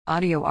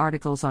Audio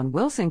articles on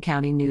Wilson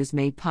County News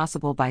made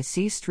possible by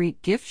C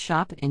Street Gift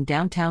Shop in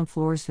downtown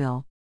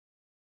Floresville.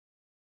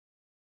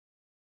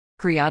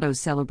 Criados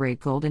celebrate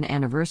golden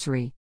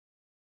anniversary.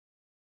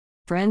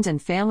 Friends and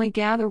family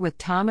gather with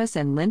Thomas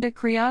and Linda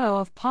Criado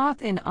of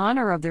Poth in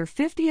honor of their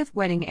 50th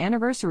wedding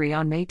anniversary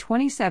on May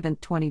 27,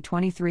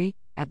 2023,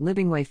 at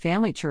Living Way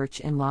Family Church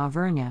in La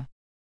Vernia.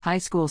 High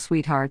school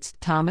sweethearts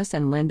Thomas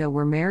and Linda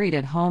were married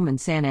at home in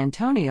San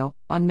Antonio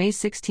on May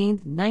 16,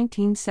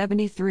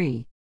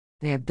 1973.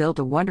 They have built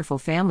a wonderful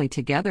family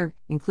together,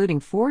 including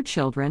 4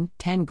 children,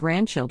 10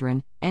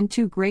 grandchildren, and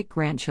 2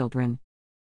 great-grandchildren.